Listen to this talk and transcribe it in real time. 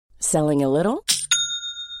Selling a little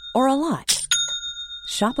or a lot?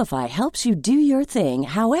 Shopify helps you do your thing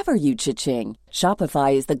however you cha-ching.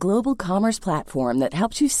 Shopify is the global commerce platform that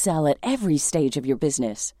helps you sell at every stage of your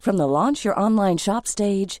business. From the launch your online shop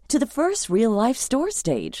stage to the first real-life store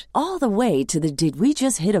stage, all the way to the did we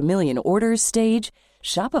just hit a million orders stage.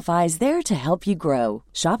 Shopify is there to help you grow.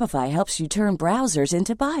 Shopify helps you turn browsers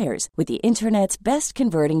into buyers with the internet's best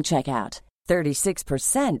converting checkout.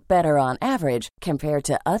 36% better on average compared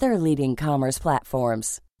to other leading commerce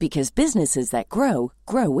platforms. Because businesses that grow,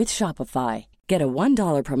 grow with Shopify. Get a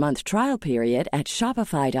 $1 per month trial period at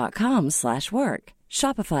shopify.com/work.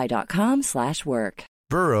 Shopify.com/work.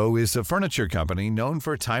 Burrow is a furniture company known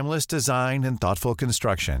for timeless design and thoughtful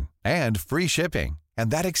construction, and free shipping,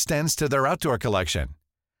 and that extends to their outdoor collection.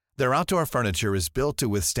 Their outdoor furniture is built to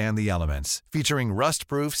withstand the elements, featuring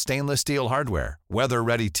rust-proof stainless steel hardware,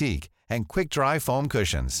 weather-ready teak, and quick-dry foam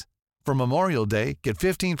cushions. For Memorial Day, get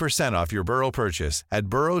 15% off your Burrow purchase at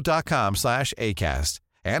burrow.com/ACAST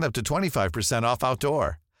and up to 25% off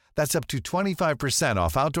outdoor. That's up to 25%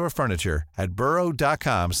 off outdoor furniture at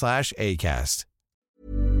burrow.com/ACAST.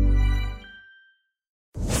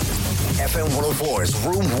 FM 104's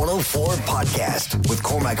Room 104 podcast with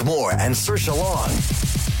Cormac Moore and Saoirse Long.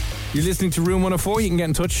 You're listening to Room 104. You can get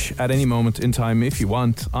in touch at any moment in time if you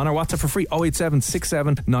want on our WhatsApp for free, 087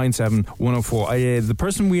 67 97 104. The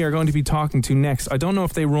person we are going to be talking to next, I don't know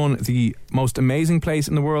if they run the most amazing place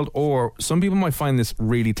in the world, or some people might find this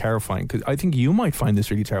really terrifying, because I think you might find this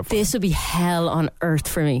really terrifying. This would be hell on earth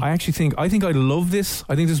for me. I think I'd love this.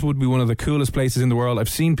 I think this would be one of the coolest places in the world. I've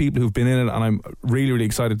seen people who've been in it, and I'm really, really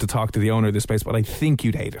excited to talk to the owner of this place, but I think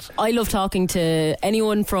you'd hate it. I love talking to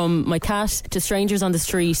anyone, from my cat to strangers on the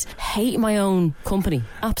street. Hate my own company.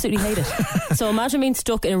 Absolutely hate it. So imagine being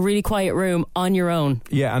stuck in a really quiet room on your own.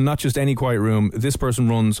 Yeah, and not just any quiet room. This person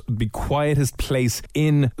runs the quietest place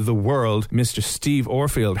in the world, Mr. Steve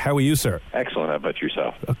Orfield. How are you, sir? Excellent. How about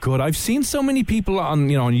yourself? Good. I've seen so many people on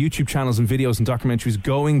YouTube channels and videos and documentaries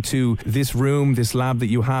going to this room, this lab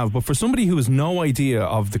that you have. But for somebody who has no idea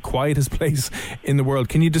of the quietest place in the world,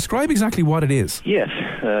 can you describe exactly what it is? Yes.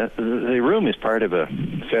 The room is part of a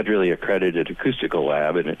federally accredited acoustical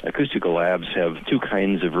lab, and acoustical labs have two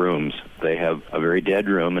kinds of rooms. They have a very dead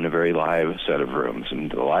room and a very live set of rooms.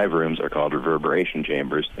 And the live rooms are called reverberation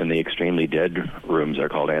chambers, and the extremely dead rooms are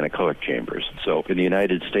called anechoic chambers. So in the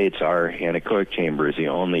United States, our anechoic chamber is the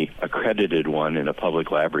only accredited one in a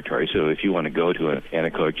public laboratory. So if you want to go to an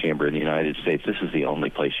anechoic chamber in the United States, this is the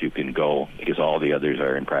only place you can go, because all the others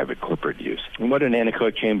are in private corporate use. And what an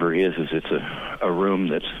anechoic chamber is it's a room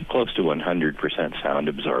that's close to 100% sound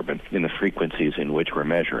absorbent in the frequencies in which we're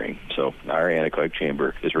measuring. So our anechoic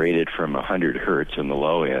chamber is rated from 100 hertz on the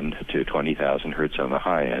low end to 20,000 hertz on the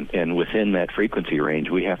high end. And within that frequency range,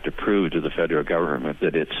 we have to prove to the federal government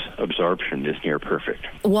that its absorption is near perfect.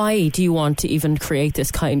 Why do you want to even create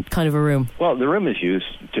this kind of a room? Well, the room is used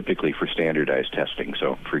typically for standardized testing.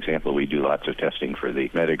 So, for example, we do lots of testing for the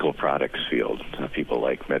medical products field, people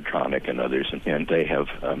like Medtronic and others, and they have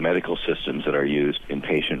medical systems that are used in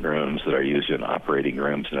patient rooms, that are used in operating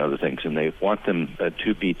rooms and other things, and they want them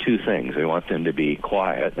to be two things. They want them to be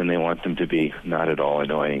quiet, and they want them to be not at all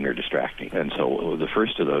annoying or distracting. And so the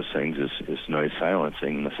first of those things is noise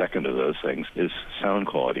silencing, and the second of those things is sound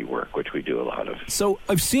quality work, which we do a lot of. So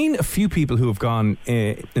I've seen a few people who have gone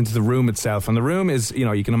into the room itself, and the room is,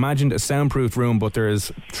 you can imagine a soundproofed room, but there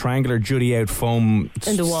is triangular jutty out foam,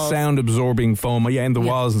 in the walls, sound absorbing foam, in the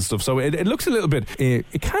walls and stuff. So it looks a little bit,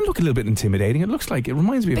 it can look a little bit intimidating. It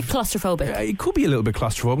reminds me of claustrophobic. It could be a little bit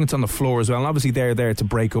claustrophobic. It's on the floor as well, and obviously they're there to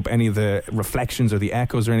break up any of the reflections or the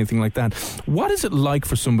echoes or anything like that. What is it like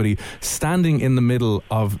for somebody standing in the middle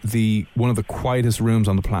of one of the quietest rooms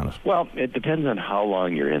on the planet? Well, it depends on how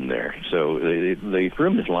long you're in there. So the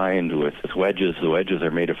room is lined with wedges. The wedges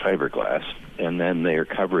are made of fiberglass, and then they are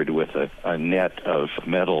covered with a net of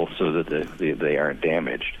metal so that they aren't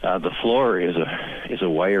damaged. The floor is a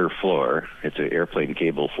wire floor. It's an airplane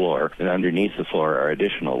cable floor, and underneath the floor are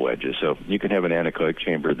additional wedges. So you can have an anechoic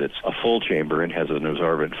chamber that's a full chamber and has an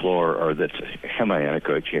absorbent floor, or that's a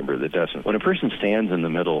hemi-anechoic chamber that doesn't. When a person stands in the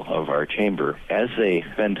middle of our chamber, as they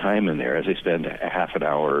spend time in there, as they spend a half an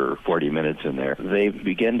hour or 40 minutes in there, they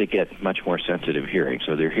begin to get much more sensitive hearing.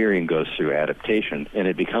 So their hearing goes through adaptation, and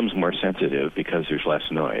it becomes more sensitive because there's less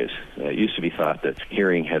noise. It used to be thought that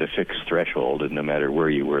hearing had a fixed threshold, and no matter where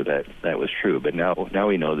you were, that was true. But now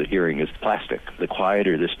we know that hearing is plastic. The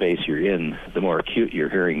quieter the space you're in, the more acute your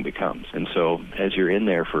hearing becomes. And so as you're in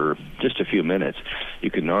there for just a few minutes,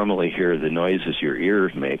 you can normally hear the noises your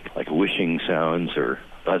ears make, like whooshing sounds or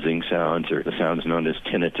buzzing sounds, or the sounds known as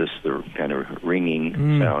tinnitus, the kind of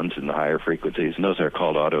ringing sounds in the higher frequencies. And those are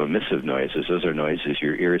called auto-emissive noises. Those are noises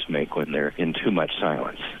your ears make when they're in too much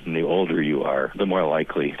silence. And the older you are, the more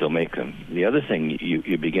likely they'll make them. The other thing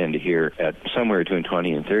you begin to hear at somewhere between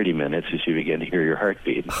 20 and 30 minutes is you begin to hear your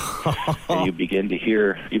heartbeat. And you begin to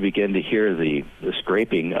hear the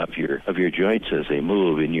scraping of your joints as they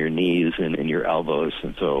move in your knees and in your elbows.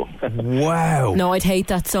 And so wow. No, I'd hate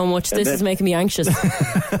that so much. This is making me anxious.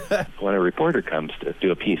 When a reporter comes to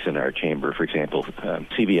do a piece in our chamber, for example,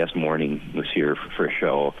 CBS Morning was here for a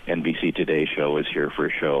show, NBC Today show was here for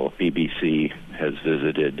a show, BBC has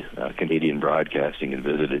visited, Canadian Broadcasting has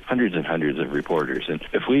visited hundreds and hundreds of reporters. And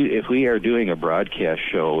if we are doing a broadcast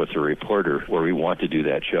show with a reporter where we want to do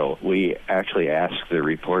that show, we actually ask the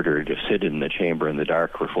reporter to sit in the chamber in the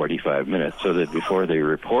dark for 45 minutes so that before they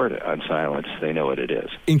report on silence, they know what it is.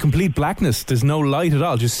 In complete blackness, there's no light at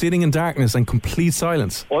all, just sitting in darkness and complete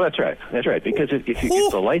silence. Well, that's right. Because if you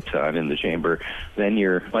get the lights on in the chamber, then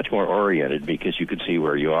you're much more oriented because you can see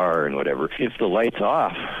where you are and whatever. If the light's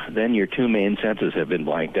off, then your two main senses have been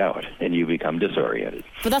blanked out and you become disoriented.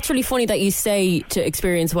 But that's really funny that you say to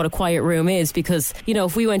experience what a quiet room is, because, you know,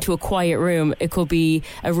 if we went to a quiet room, it could be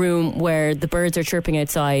a room where the birds are chirping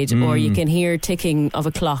outside or you can hear ticking of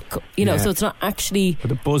a clock, you know, so it's not actually... But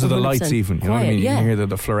the buzz of the lights even, you know what I mean? You can hear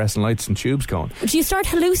the fluorescent lights and tubes going. Do you start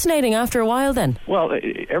hallucinating after a while then? Well,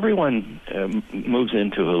 everyone moves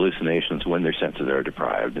into hallucinations when their senses are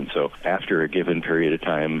deprived, and so after a given period of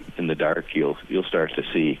time in the dark, you'll start to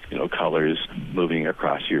see, you know, colors moving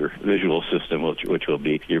across your visual system, which will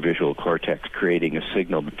be your visual cortex creating a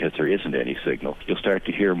signal because there isn't any signal. You'll start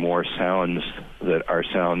to hear more sounds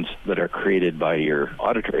that are created by your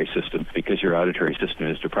auditory system because your auditory system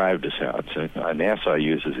is deprived of sound. So NASA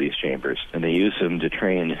uses these chambers, and they use them to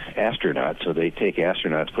train astronauts. So they take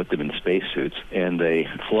astronauts, put them in spacesuits, and they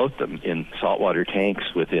float them in saltwater tanks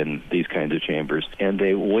within these kinds of chambers, and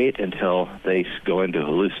they wait until they go into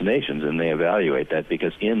hallucinations, and they evaluate that,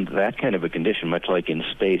 because in that kind of a condition, much like in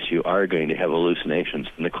space, you are going to have hallucinations.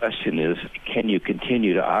 And the question is, can you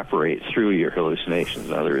continue to operate through your hallucinations?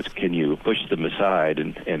 In other words, can you push them aside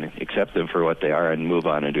and accept them for what they are and move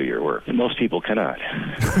on and do your work? And most people cannot.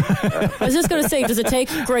 I was just going to say, does it take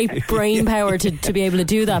great brain power to be able to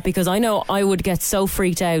do that? Because I know I would get so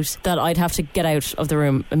freaked out that I'd have to get out of the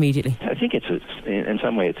room immediately. I think in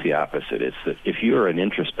some way it's the opposite. It's that if you're an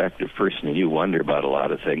introspective person and you wonder about a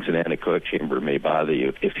lot of things, an anechoic chamber may bother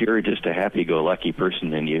you. If you're just a happy-go-lucky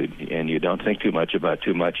person and you don't think too much about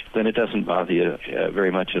too much, then it doesn't bother you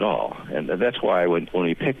very much at all. And that's why when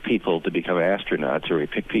we pick people to become astronauts or we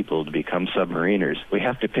pick people to become submariners, we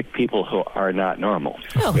have to pick people who are not normal.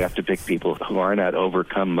 Oh. We have to pick people who are not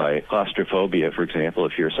overcome by claustrophobia, for example.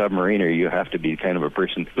 If you're a submariner, you have to be kind of a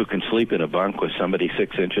person who can sleep in a bunk with somebody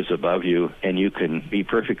 6 inches above you, and you can be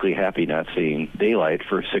perfectly happy not seeing daylight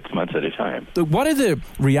for 6 months at a time. What are the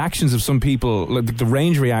reactions of some people, like the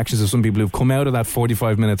range reactions of some people who've come out of that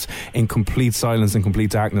 45 minutes in complete silence and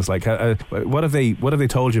complete darkness? Like, what have they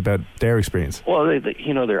told you about their experience? Well,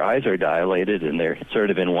 their eyes are dilated and they're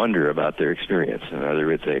sort of in wonder about their experience. In other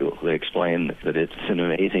words, they explain that it's an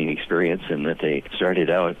amazing experience and that they started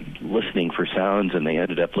out listening for sounds and they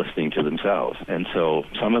ended up listening to themselves. And so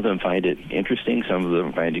some of them find it interesting, some of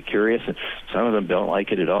them find it curious, and some of them don't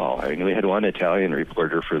like it at all. I mean, we had one Italian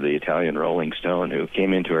reporter for the Italian Rolling Stone who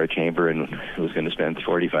came into our chamber and was going to spend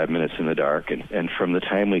 45 minutes in the dark, and from the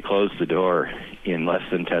time we closed the door, in less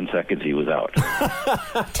than 10 seconds he was out.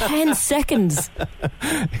 10 seconds?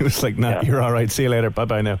 It was like, nah, you're all right, see you later,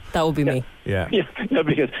 bye-bye now. That would be me. Yeah. No,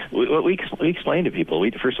 because we explain to people,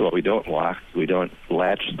 first of all, we don't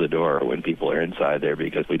latch the door when people are inside there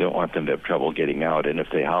because we don't want them to have trouble getting out, and if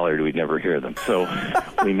they hollered, we'd never hear them. So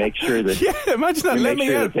we make sure that imagine that. We make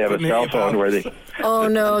sure that they have a cell phone where they... Oh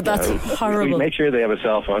no, that's horrible. We make sure they have a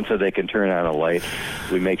cell phone so they can turn on a light.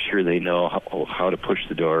 We make sure they know how to push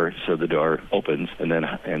the door so the door opens, and then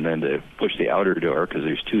to push the outer door, because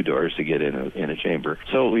there's two doors to get in a chamber.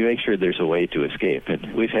 So we make sure there's a way to escape.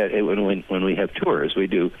 And we've had when we have tours, we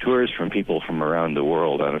do tours from people from around the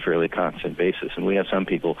world on a fairly constant basis, and we have some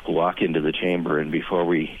people who walk into the chamber, and before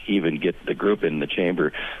we even get the group in the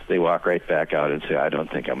chamber, they walk right back out and say, "I don't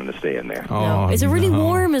think I'm going to stay in there." Oh, is it really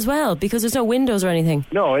warm as well? Because there's no windows or anything.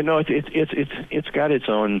 No, it's got its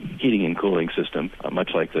own heating and cooling system,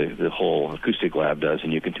 much like the whole acoustic lab does,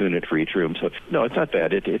 and you can tune it for each room. So no, it's not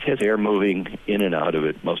bad. It has air moving in and out of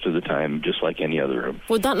it most of the time, just like any other room.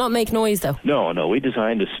 Would that not make noise though? No. We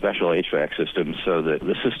designed a special HVAC HVAC system so that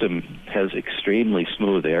the system has extremely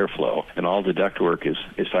smooth airflow, and all the ductwork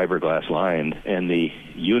is fiberglass lined, and the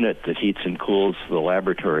unit that heats and cools the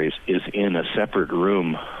laboratories is in a separate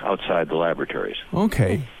room outside the laboratories.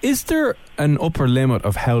 Okay. Is there an upper limit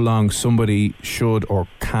of how long somebody should or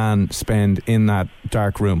can spend in that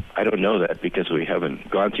dark room? I don't know that because we haven't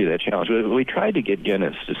gone through that challenge. We tried to get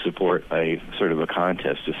Guinness to support a sort of a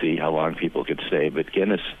contest to see how long people could stay, but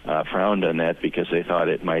Guinness frowned on that because they thought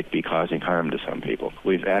it might be causing harm to some people.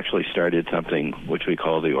 We've actually started something which we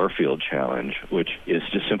call the Orfield Challenge, which is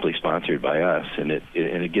just simply sponsored by us, and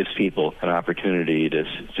it gives people an opportunity to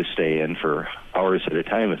stay in for hours at a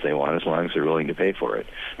time if they want, as long as they're willing to pay for it.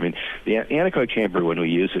 I mean, the anechoic chamber, when we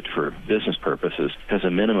use it for business purposes, has a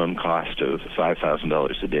minimum cost of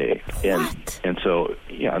 $5,000 a day. And so,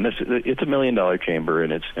 yeah, and it's $1 million chamber,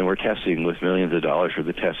 and we're testing with millions of dollars for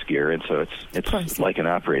the test gear, and so it's like an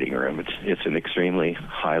operating room. It's an extremely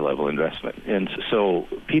high-level investment. And so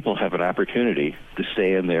people have an opportunity to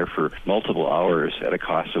stay in there for multiple hours at a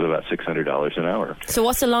cost of about $600 an hour. So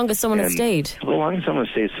what's the longest someone has stayed? The longest someone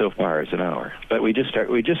has stayed so far is an hour. But we just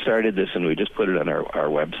started this, and we just put it on our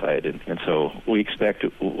website, and so we expect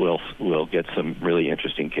we'll get some really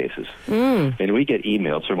interesting cases. And we get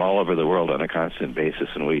emails from all over the world on a constant basis,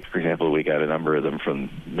 and for example, we got a number of them from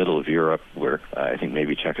middle of Europe, where I think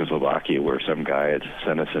maybe Czechoslovakia, where some guy had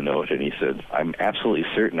sent us a note, and he said, "I'm absolutely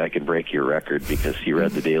certain I can break your record," because he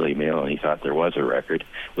read the Daily Mail and he thought there was a record,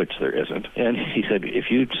 which there isn't. And he said,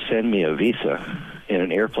 "If you send me a visa and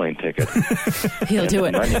an airplane ticket, he'll do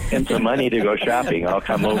it, and some money to go shopping, I'll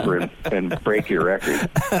come over and break your record."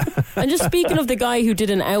 And just speaking of the guy who did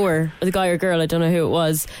an hour, or the guy or girl, I don't know who it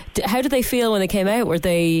was, how did they feel when they came out? Were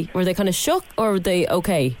they kind of shook, or were they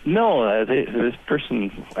okay? No, this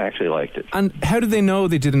person actually liked it. And how did they know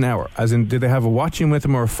they did an hour? As in, did they have a watch in with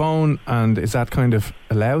them or a phone? And is that kind of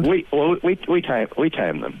allowed? We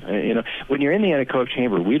time them. When you're in the anechoic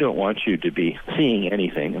chamber, we don't want you to be seeing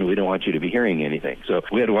anything, and we don't want you to be hearing anything. So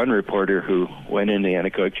we had one reporter who went in the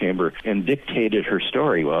anechoic chamber and dictated her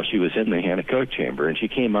story while she was in the anechoic chamber, and she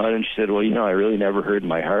came out and she said, "Well, I really never heard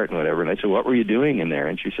my heart," and whatever. And I said, "What were you doing in there?"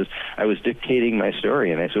 And she says, "I was dictating my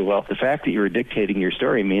story." And I said, "Well, the fact that you were dictating your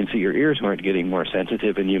story means that your ears weren't getting more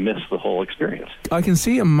sensitive, and you missed the whole experience." I can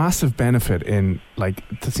see a massive benefit in,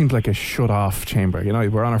 it seems like a shut-off chamber.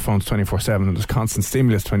 We're on our phones 24/7, and there's constant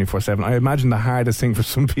stimulus 24/7. I imagine the hardest thing for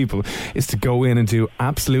some people is to go in and do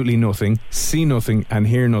absolutely nothing, see nothing, and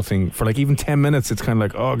hear nothing for even 10 minutes. It's kind of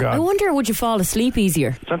like, oh God. I wonder, would you fall asleep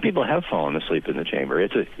easier? Some people have fallen asleep in the chamber.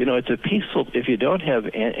 It's a peaceful. If you don't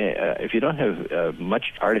have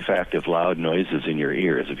much artifact of loud noises in your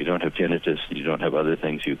ears, if you don't have tinnitus, you don't have other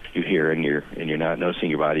things you hear, and you're not noticing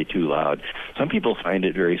your body too loud. Some people find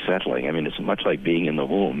it very settling. I mean, it's much like being in the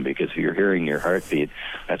womb, because if you're hearing your heartbeat,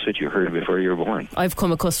 that's what you heard before you were born. I've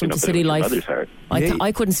come accustomed to city life.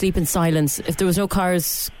 I couldn't sleep in silence. If there was no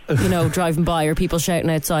cars, driving by or people shouting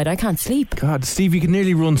outside, I can't sleep. God, Steve, you could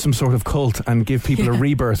nearly run some sort of cult and give people a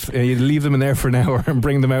rebirth. You leave them in there for an hour and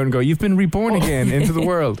bring them out and go, "You've been reborn again into the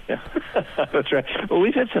world." Yeah. That's right. Well,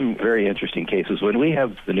 we've had some very interesting cases. When we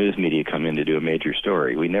have the news media come in to do a major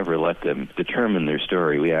story, we never let them determine their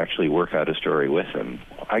story. We actually work out a story with them.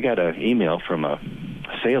 I got an email from a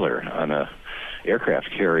sailor on a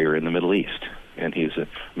aircraft carrier in the Middle East. And he's an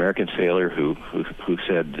American sailor who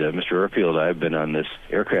said, "Mr. Orfield, I've been on this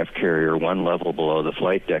aircraft carrier one level below the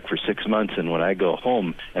flight deck for 6 months, and when I go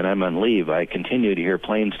home and I'm on leave, I continue to hear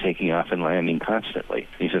planes taking off and landing constantly."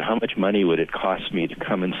 And he said, "How much money would it cost me to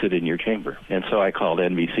come and sit in your chamber?" And so I called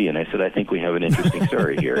NBC, and I said, "I think we have an interesting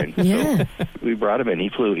story here." And so we brought him in. He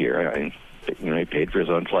flew here. He paid for his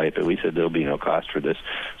own flight, but we said there'll be no cost for this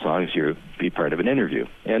as long as you be part of an interview.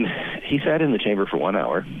 And he sat in the chamber for 1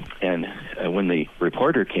 hour, and when the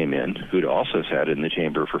reporter came in, who'd also sat in the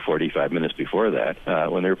chamber for 45 minutes before that,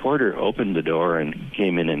 when the reporter opened the door and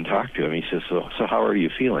came in and talked to him, he says, so how are you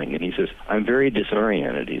feeling? And he says, "I'm very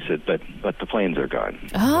disoriented." He said, but the planes are gone.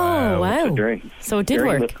 Oh, wow. So it did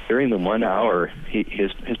work. During the 1 hour,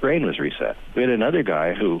 his brain was reset. We had another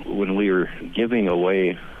guy who, when we were giving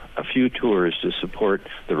away a few tours to support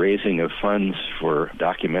the raising of funds for a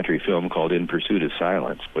documentary film called In Pursuit of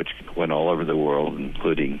Silence, which went all over the world,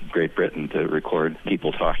 including Great Britain, to record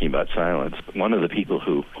people talking about silence. One of the people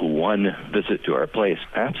who won visit to our place,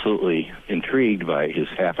 absolutely intrigued by his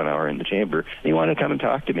half an hour in the chamber, he wanted to come and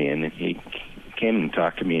talk to me, and he came and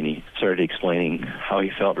talked to me, and he started explaining how he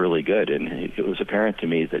felt really good. And it was apparent to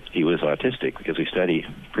me that he was autistic, because we study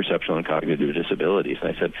perceptual and cognitive disabilities.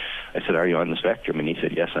 And I said, "Are you on the spectrum?" And he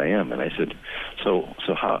said, "Yes, I am." And I said, so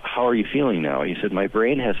how are you feeling now? He said, "My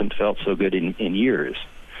brain hasn't felt so good in years."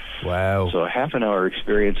 Wow. So a half an hour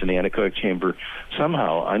experience in the anechoic chamber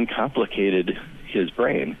somehow uncomplicated his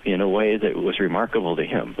brain in a way that was remarkable to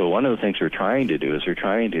him. But one of the things we're trying to do is we're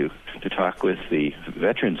trying to talk with the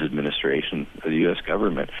Veterans Administration of the U.S.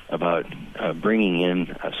 government about bringing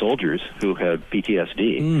in soldiers who have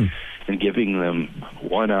PTSD and giving them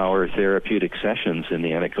 1 hour therapeutic sessions in the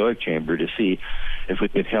anechoic chamber to see if we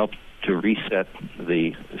could help to reset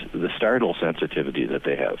the startle sensitivity that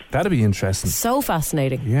they have. That'd be interesting. So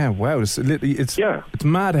fascinating. Yeah, wow. It's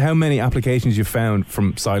mad how many applications you've found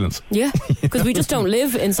from silence. Yeah, because we just don't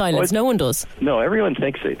live in silence. No one does. No, everyone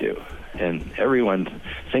thinks they do. And everyone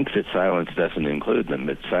thinks that silence doesn't include them,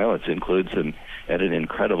 but silence includes them at an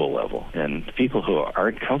incredible level. And people who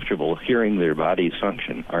aren't comfortable hearing their bodies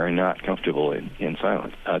function are not comfortable in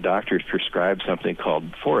silence. Doctors prescribe something called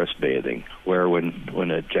forest bathing, where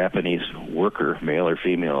when a Japanese worker, male or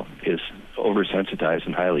female, is oversensitized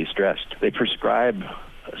and highly stressed, they prescribe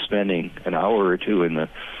spending an hour or two in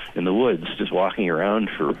the woods, just walking around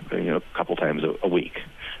for a couple times a week.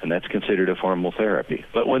 And that's considered a formal therapy.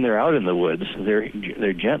 But when they're out in the woods,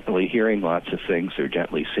 they're gently hearing lots of things. They're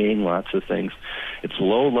gently seeing lots of things. It's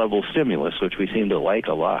low-level stimulus, which we seem to like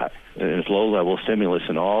a lot. And it's low-level stimulus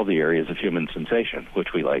in all the areas of human sensation,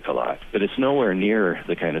 which we like a lot. But it's nowhere near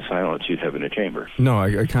the kind of silence you'd have in a chamber. No,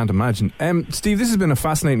 I can't imagine. Steve, this has been a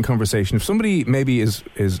fascinating conversation. If somebody maybe is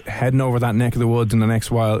heading over that neck of the woods in the next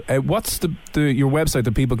while, what's your website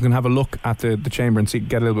that people can have a look at the chamber and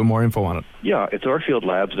get a little bit more info on it? Yeah, it's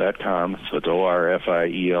orfieldlabs.com. So it's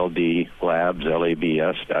ORFIELD labs,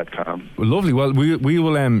 LABS.com. Well, lovely. Well, we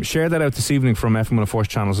will share that out this evening from FM 104's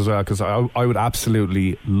channels as well, because I would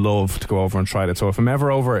absolutely love to go over and try it. So if I'm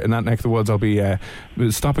ever over in that neck of the woods, I'll be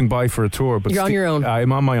stopping by for a tour. But you're on your own.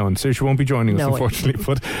 I'm on my own. Saoirse won't be joining us, unfortunately.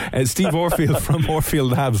 But Steve Orfield from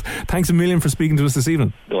Orfield Labs, thanks a million for speaking to us this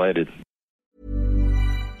evening. Delighted.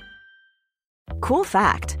 Cool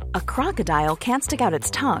fact, a crocodile can't stick out its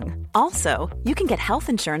tongue. Also, you can get health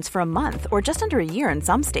insurance for a month or just under a year in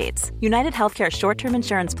some states. United Healthcare short-term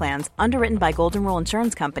insurance plans, underwritten by Golden Rule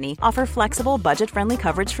Insurance Company, offer flexible, budget-friendly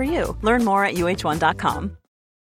coverage for you. Learn more at uh1.com.